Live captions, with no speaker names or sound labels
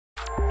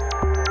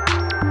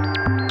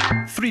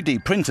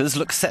3D printers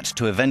look set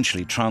to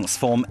eventually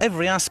transform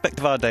every aspect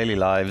of our daily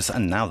lives,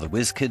 and now the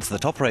whiz-kids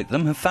that operate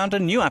them have found a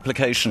new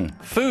application: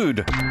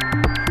 food.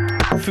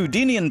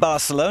 Foodini in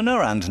Barcelona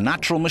and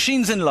Natural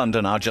Machines in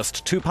London are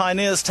just two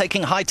pioneers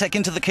taking high-tech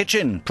into the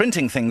kitchen,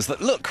 printing things that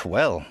look,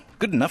 well,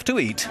 good enough to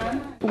eat.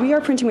 We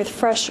are printing with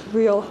fresh,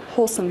 real,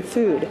 wholesome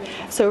food.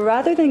 So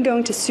rather than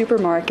going to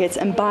supermarkets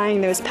and buying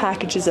those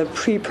packages of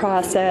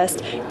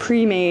pre-processed,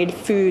 pre-made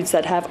foods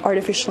that have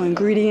artificial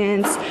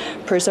ingredients,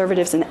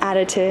 preservatives and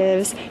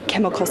additives,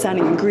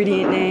 chemical-sounding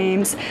ingredient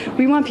names,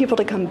 we want people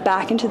to come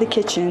back into the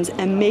kitchens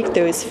and make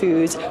those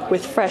foods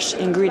with fresh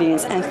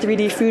ingredients, and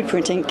 3D food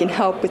printing can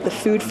help with the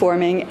food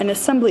forming and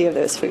assembly of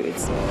those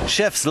foods.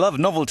 Chefs love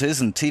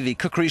novelties, and TV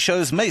cookery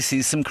shows may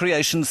see some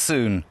creations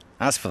soon.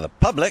 As for the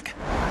public,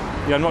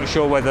 yeah, I'm not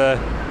sure whether,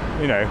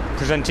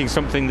 presenting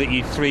something that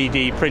you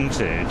 3D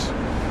printed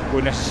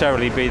would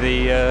necessarily be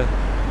the,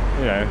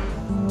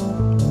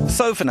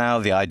 So for now,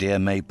 the idea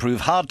may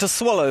prove hard to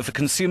swallow for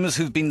consumers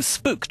who've been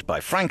spooked by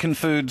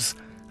frankenfoods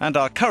and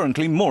are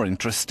currently more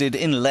interested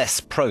in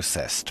less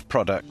processed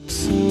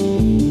products.